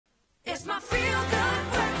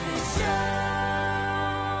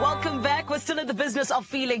We're still in the business of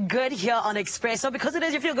feeling good here on Expresso because it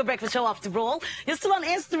is your Feel Good Breakfast show after all. You're still on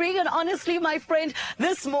S3, and honestly, my friend,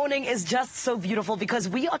 this morning is just so beautiful because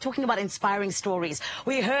we are talking about inspiring stories.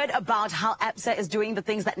 We heard about how Absa is doing the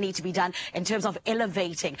things that need to be done in terms of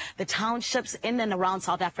elevating the townships in and around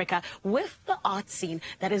South Africa with the art scene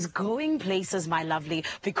that is going places, my lovely,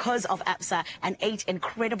 because of Absa and 8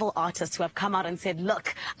 incredible artists who have come out and said,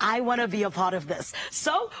 look, I want to be a part of this.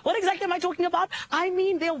 So what exactly am I talking about? I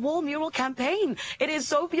mean their wall mural campaign. It is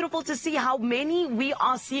so beautiful to see how many we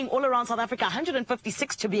are seeing all around South Africa,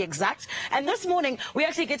 156 to be exact. And this morning, we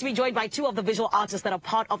actually get to be joined by 2 of the visual artists that are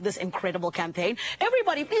part of this incredible campaign.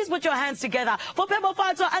 Everybody, please put your hands together for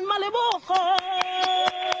Pebofatso and Malebogo.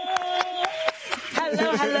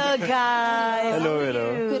 Hello, hello, guys. Hello,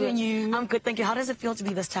 hello. Good, and you? I'm good, thank you. How does it feel to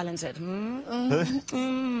be this talented?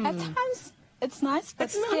 At times, it's nice,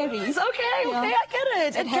 but scary. It's okay, Yeah. I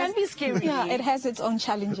get it. It can be scary. Yeah, it has its own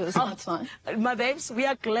challenges. That's fine. My babes, we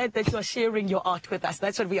are glad that you are sharing your art with us.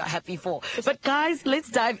 That's what we are happy for. But guys,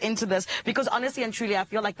 let's dive into this because honestly and truly, I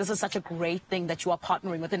feel like this is such a great thing that you are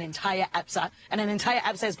partnering with an entire Absa, and an entire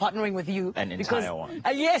Absa is partnering with you. An entire one.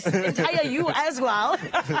 Yes, entire you as well.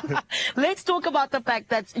 Let's talk about the fact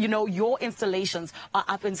that, you know, your installations are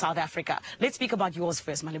up in South Africa. Let's speak about yours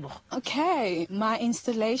first, Malebogo. Okay, my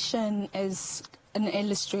installation is an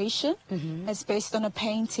illustration. It's based on a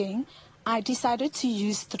painting. I decided to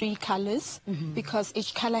use 3 colors because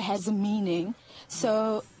each color has a meaning.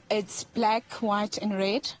 So it's black, white, and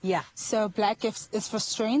red. Yeah. So black is for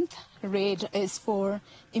strength, red is for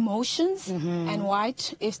emotions, and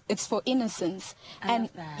white it's for innocence. I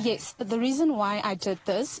love that. Yes, the reason why I did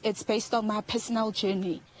this, it's based on my personal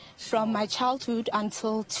journey from my childhood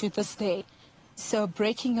until to this day. So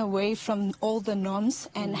breaking away from all the norms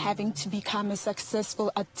and having to become a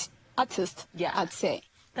successful artist, Yeah. I'd say.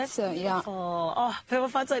 That's so, yeah. Oh,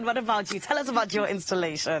 Pebofatso, and what about you? Tell us about your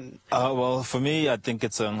installation. Well, for me, I think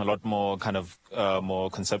it's a lot more kind of more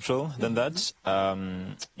conceptual than that.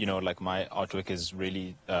 You know, like my artwork is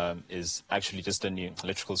really is actually just an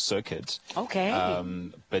electrical circuit. Okay.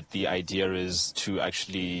 But the idea is to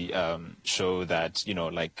actually show that, you know,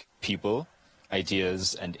 like people,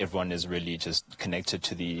 ideas, and everyone is really just connected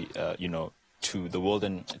to the, you know, to the world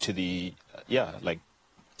and to the,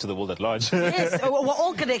 to the world at large. Yes, we're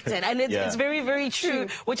all connected, and it's very, very true, True.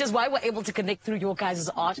 which is why we're able to connect through your guys'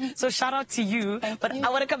 art. So shout out to you. But you. I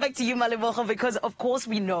want to come back to you, Malebogo, because of course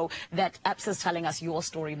we know that Absa is telling us your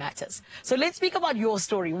story matters. So let's speak about your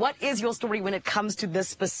story. What is your story when it comes to this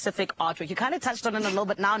specific artwork? You kind of touched on it a little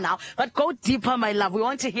bit now, but go deeper, my love. We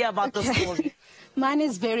want to hear about the story. Mine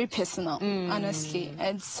is very personal, honestly.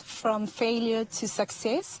 It's from failure to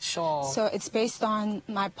success. Sure. So it's based on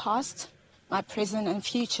my past, my present, and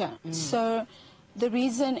future. So the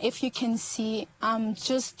reason, if you can see, I'm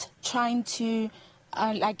just trying to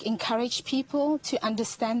like encourage people to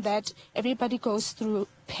understand that everybody goes through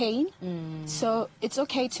pain. So it's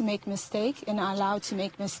okay to make mistake and are allowed to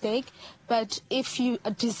make mistake. But if you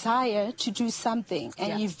desire to do something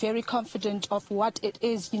and you're very confident of what it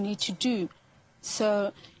is you need to do,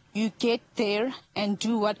 so you get there and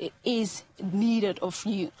do what it is needed of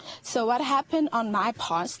you. So what happened on my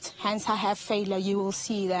past, hence I have failure, you will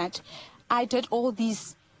see that I did all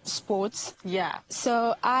these sports. Yeah.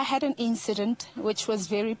 So I had an incident which was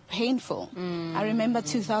very painful. I remember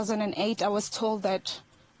 2008, I was told that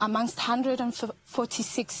amongst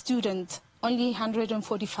 146 students, only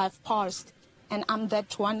 145 passed. And I'm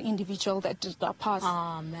that one individual that did not pass.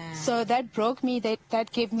 Oh, man. So that broke me,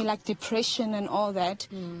 that gave me like depression and all that.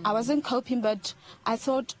 I wasn't coping, but I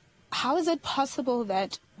thought, how is it possible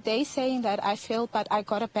that they saying that I failed, but I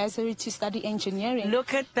got a bursary to study engineering?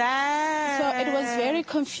 Look at that. So it was very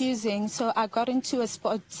confusing. So I got into a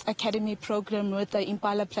sports academy program with the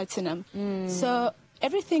Impala Platinum. So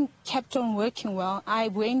everything kept on working well. I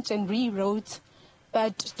went and rewrote,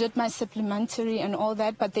 but did my supplementary and all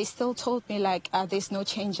that, but they still told me like there's no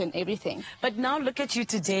change in everything. But now look at you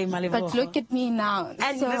today, Malebogo. But look at me now.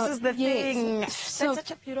 And So, this is the thing. So, That's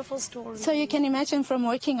such a beautiful story. so you can imagine from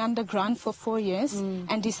working underground for 4 years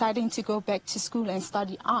and deciding to go back to school and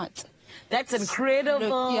study art. That's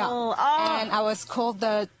incredible. Yeah. Oh, And I was called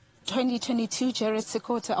the 2022 Jared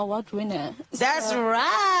Sekota Award winner. that's So,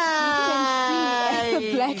 right. as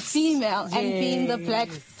a black female and being the black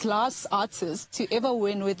glass artist to ever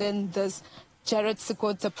win within this Jared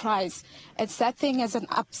Sekota prize. It's that thing as an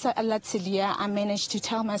Absa Alatilia, I managed to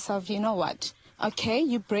tell myself, you know what? Okay,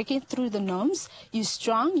 you're breaking through the norms. You're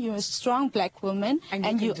a strong black woman, And you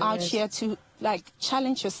and can you're do out it. here to like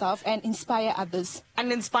challenge yourself and inspire others.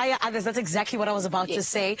 And inspire others. That's exactly what I was about to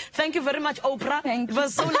say. Thank you very much, Oprah. Thank it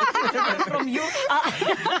was so nice to hear from you.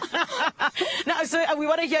 Now, so we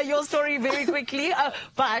want to hear your story very quickly,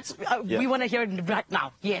 but we want to hear it right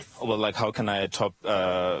now. Yes. Well, like, how can I top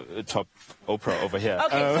Oprah over here?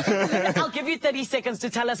 Okay, so I'll give you 30 seconds to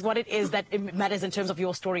tell us what it is that matters in terms of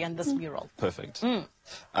your story and this mural. Perfect.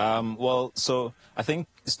 Well, so I think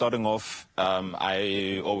starting off,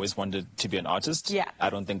 I always wanted to be an artist. Yeah. I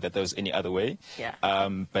don't think that there was any other way. Yeah.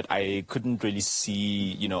 But I couldn't really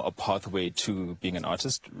see, a pathway to being an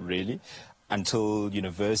artist, really. Until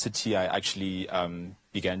university, I actually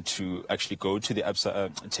began to actually go to the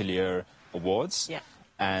Absa Atelier Awards. Yeah.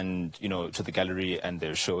 And, to the gallery and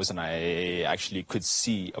their shows, and I actually could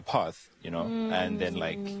see a path, and then,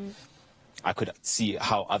 like, I could see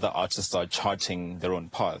how other artists are charting their own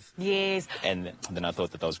path. Yes. And then I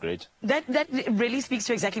thought that was great. That really speaks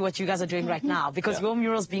to exactly what you guys are doing right now, because your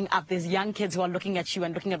murals being up, there's young kids who are looking at you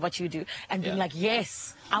and looking at what you do and being like,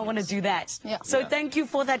 yes, I want to do that. Yeah. So thank you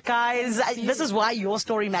for that, guys. This is why your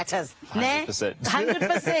story matters. 100%.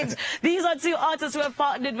 100%. These are two artists who have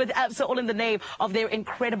partnered with Absa, all in the name of their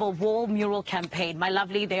incredible wall mural campaign. My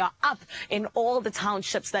lovely, they are up in all the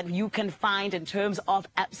townships that you can find in terms of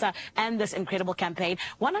Absa and this incredible campaign.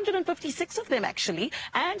 156 of them, actually.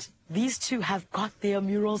 And these two have got their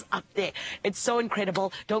murals up there. It's so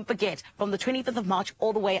incredible. Don't forget, from the 25th of March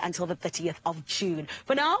all the way until the 30th of June.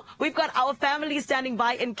 For now, we've got our family standing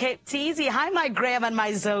by in Cape Teasy. Hi, my Graham and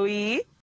my Zoe.